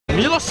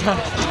Miloša!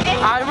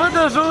 Ajmo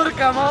da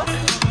žurkamo!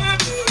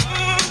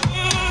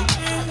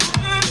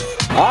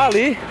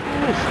 Ali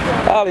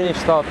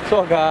ništa od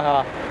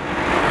toga.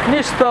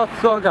 Ništa od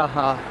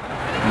toga.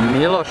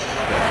 Miloš.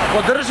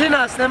 Podrži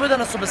nas, nemoj da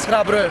nas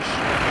obeshrabruješ.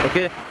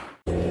 Okej.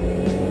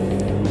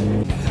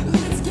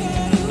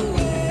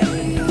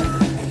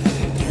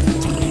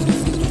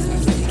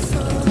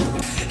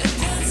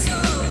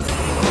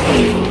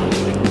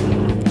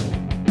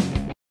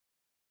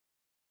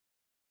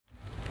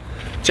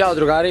 Ćao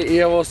drugari, i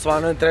evo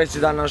stvarno je treći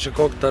dan našeg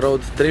Cockta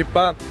road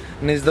tripa.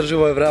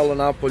 Neizdrživo je vrelo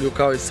napolju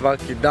kao i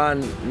svaki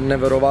dan,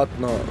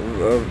 neverovatno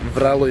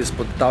vrelo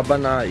ispod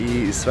tabana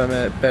i sve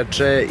me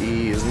peče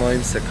i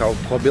znojim se kao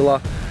kobila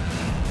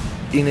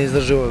i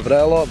neizdrživo je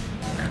vrelo.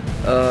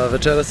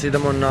 Večeras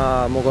idemo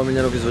na mog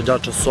omiljenog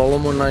izvođača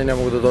Solomona i ne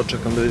mogu da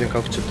dočekam da vidim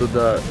kako će tu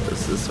da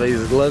sve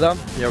izgleda,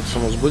 jako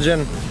sam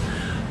uzbuđen.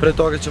 Pre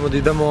toga ćemo da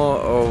idemo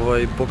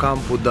po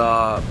kampu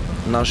da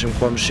našim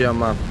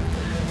komšijama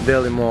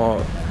delimo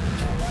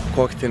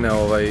Cocktine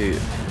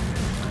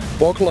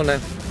poklone,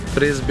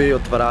 frizbi,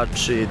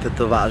 otvarači,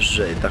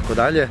 tetovaže i tako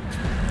dalje.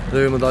 Da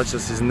vidimo da li će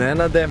se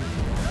iznenade.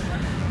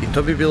 I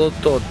to bi bilo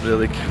to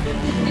otprilike.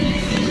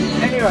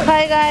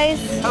 Hi guys.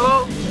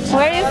 Hello.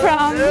 Where are you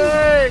from?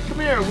 Hey,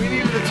 come here. We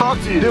needed to talk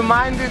to you. Do you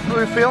mind if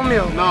we film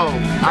you? No.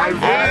 I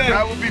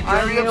will be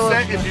very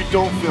upset if you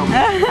don't film me.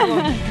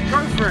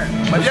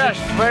 Yes.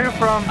 Where are you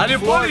from? Are you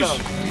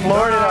Polish?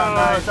 Florida.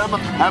 Nice.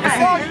 Have a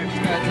seat.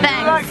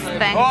 Thanks.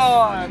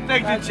 Oh,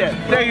 take this chair.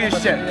 Take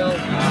this chair.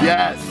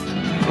 Yes.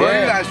 Where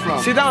are you guys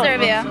from? Sit down.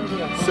 Serbia.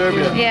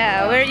 Serbia.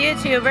 Yeah, we're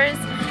YouTubers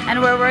and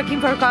we're working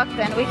for Cockta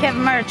and we have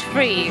merch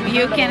free.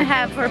 You can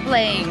have for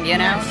playing, you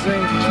know?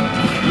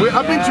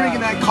 I've been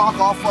drinking that cock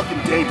all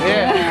fucking day.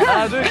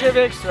 Yeah. Do you have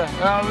extra?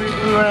 We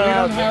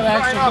don't have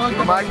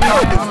extra. My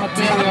cock is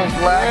deep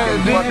black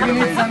and fucking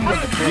amazing.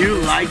 You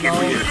like it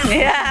here?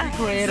 Yeah.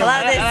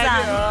 Love this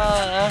song.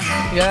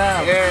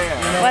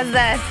 Yeah. What's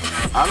that?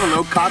 I don't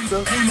know, Cockta.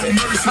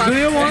 Do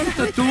you want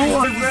the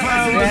tour?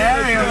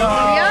 There you go.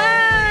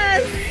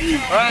 Yes!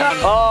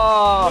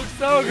 Oh, looks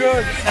so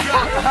good.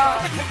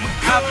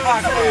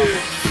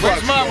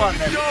 Where's my one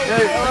then?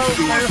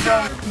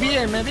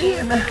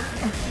 Bijeme.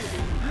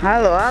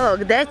 Halo,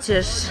 gde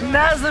ćeš?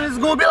 Ne znam,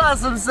 izgubila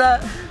sam se.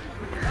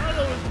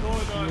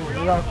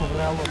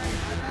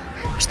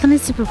 Što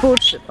nisi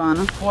popuče, pa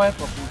ono? Koje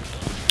popuče?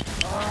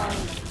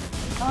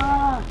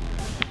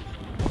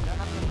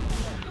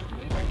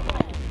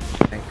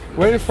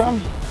 Where are you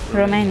from?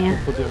 Romania.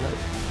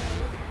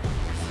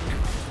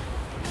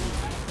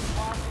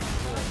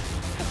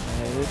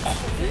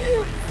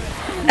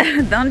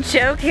 Don't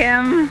choke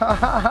him.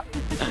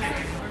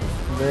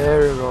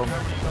 There you go.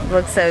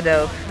 Looks so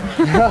dope.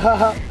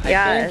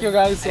 Yes. Thank you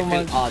guys so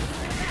much.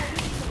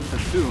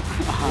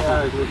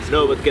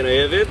 No, but can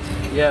I have it?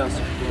 Yes.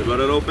 You got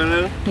it open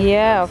it?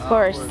 Yeah, of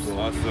course.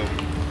 Awesome.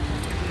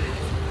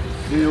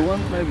 Do you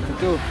want maybe to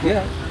do?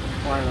 Yeah.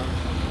 Why not?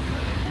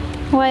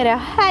 Why the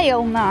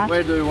hell not?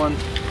 Where do you want?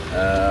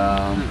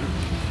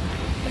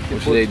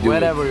 What should I do?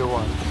 Wherever you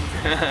want.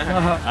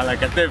 I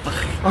like a tip.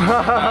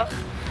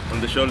 On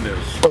the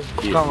shoulders.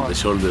 Come on. The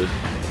shoulder.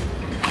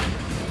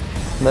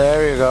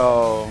 There you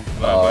go.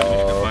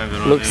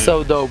 Looks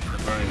so dope.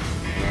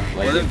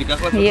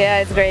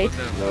 Yeah, it's great.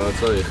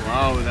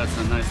 Wow, that's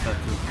a nice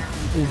tattoo.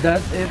 Is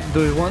that it? Do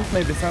you want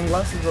maybe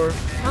sunglasses or?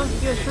 Oh,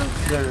 yeah, sure.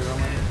 There you go,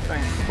 man.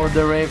 Thanks. For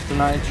the rave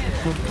tonight.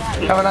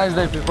 Have a nice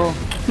day, people.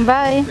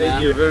 Bye.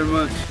 Thank you very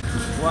much.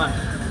 1,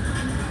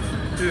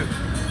 2,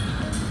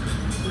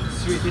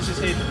 3. This is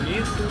 8 of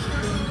me.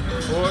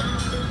 4,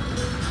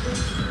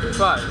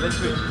 5. Let's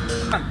switch.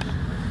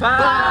 1,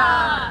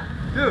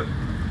 2,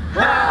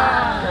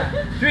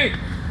 3.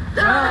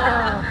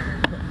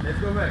 Let's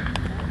go back.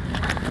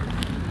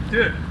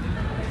 2.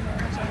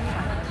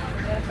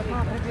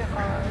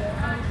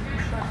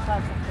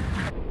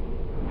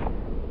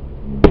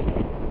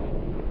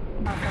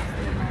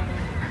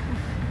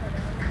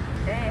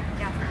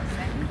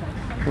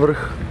 Vrh.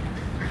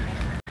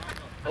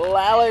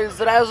 Lele,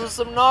 izrežu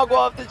sam nogu,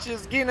 ovdje ću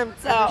izginem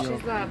ceo.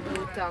 Izgleda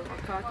brutalno,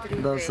 kao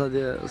 3D. Da,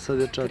 sad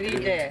je 4.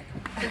 3D.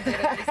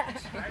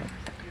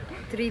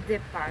 3D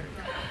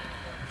Panda.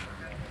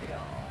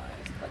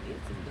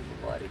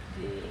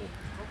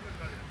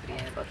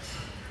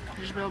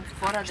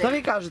 Šta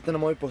vi kažete na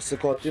moju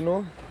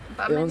posekotinu?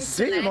 Jel vam se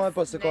sviđa moja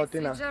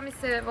posekotina? Ne sviđa mi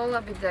se,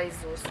 volila bi da iz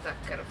usta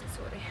krv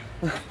curi.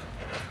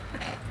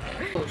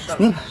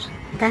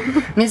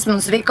 Mi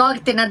smo svi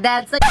Cocktina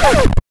deca.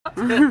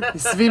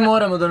 Svi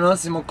moramo da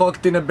nosimo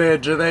Cocktine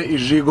bedževe i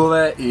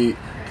žigove i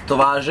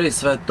tetovaže i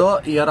sve to.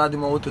 I ja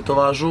radim ovu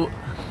tetovažu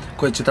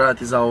koja će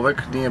trajati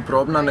zauvek, nije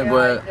probna, nego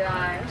je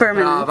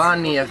prava,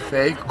 nije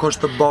fake,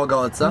 košta boga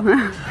oca.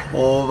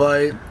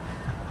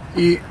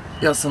 I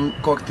ja sam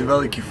Cockti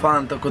veliki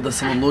fan, tako da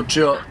sam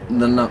odlučio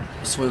da na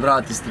svoj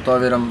vrat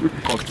istetoviram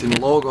Cocktinu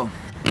logo.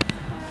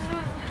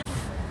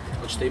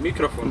 Hoćete i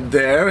mikrofon?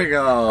 There we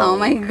go! Oh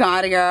my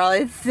god girl,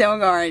 it's so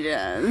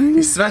gorgeous.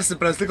 I sve se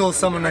preslikalo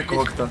samo ne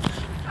Cockta. A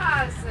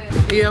se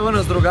I evo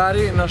nas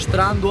drugari na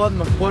štrandu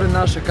odmah pored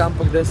naše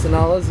kampa gde se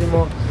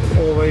nalazimo,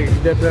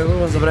 gde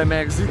pregledamo za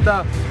vreme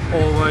egzita.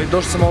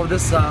 Došao sam ovde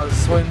sa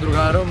svojim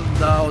drugarom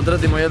da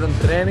odradimo jedan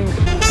trening.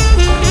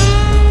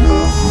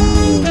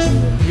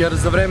 Jer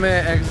za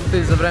vreme egzita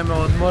i za vreme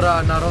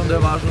odmora naravno da je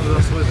važno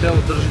da svoje telo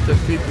držite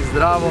fit i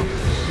zdravo.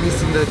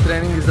 Mislim da je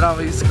trening i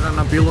zdrava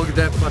ishrana bilo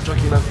gde, pa čak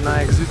i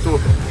na egzitu,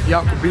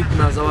 jako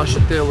bitna za vaše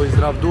telo i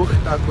zdrav duh,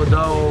 tako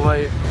da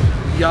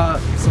ja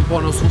sam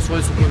poneo svu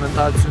svoju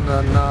suplementaciju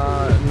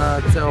na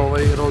ceo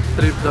ovaj road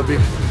trip da bih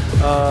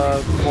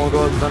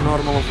mogao da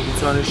normalno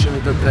funkcionišem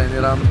i da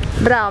treniram.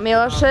 Bravo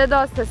Miloše,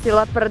 dosta si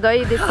laprdo,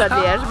 idi sad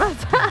vježbat.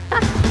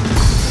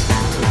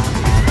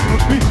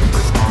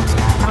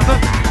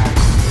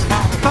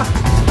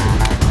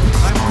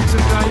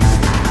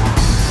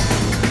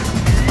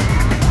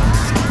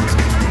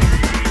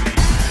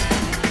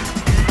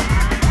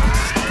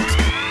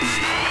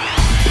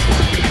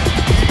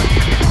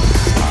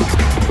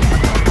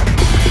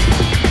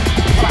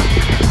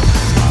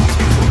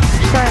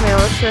 Šta je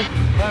Miloše?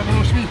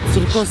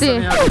 Crko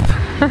sam ja.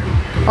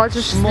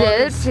 Hoćeš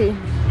sljedeći?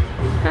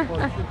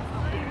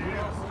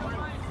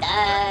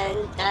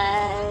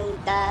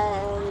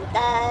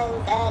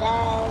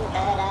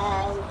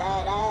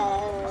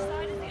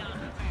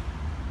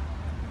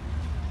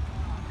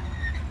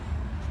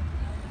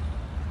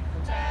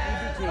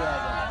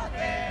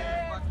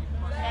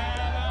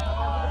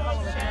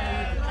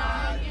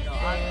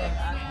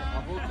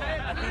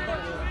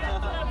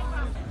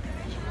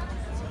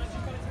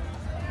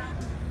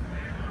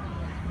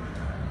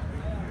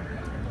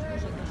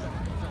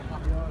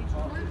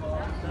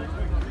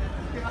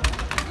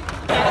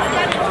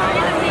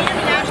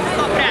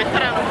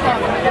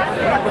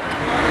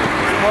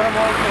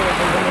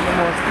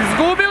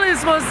 Izgubili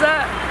smo se!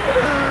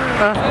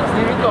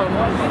 Snimi to,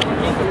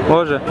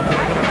 Može.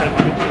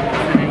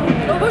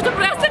 Možda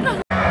prestekla!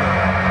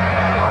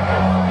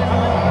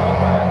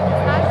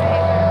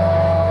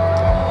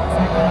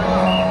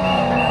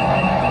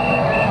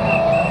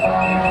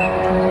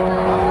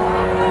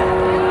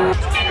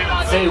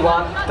 Say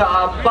one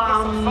ta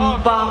bam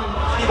bam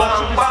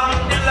bam bam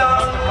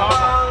bam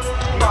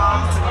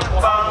bam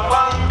bam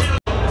bam.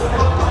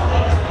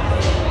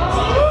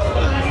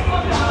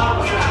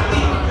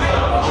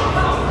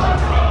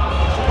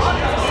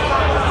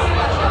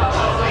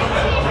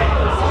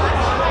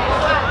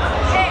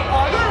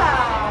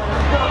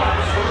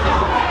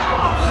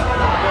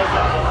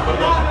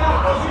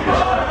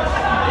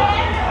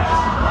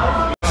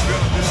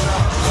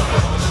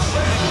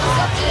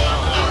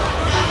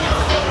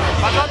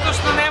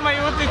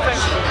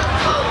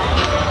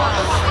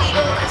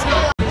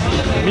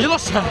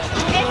 Miloša,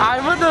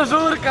 ajmo da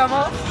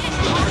žurkamo!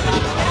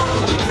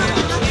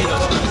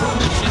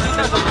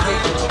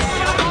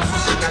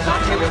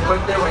 Que me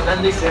cuente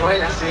bailando y se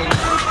baila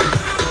así.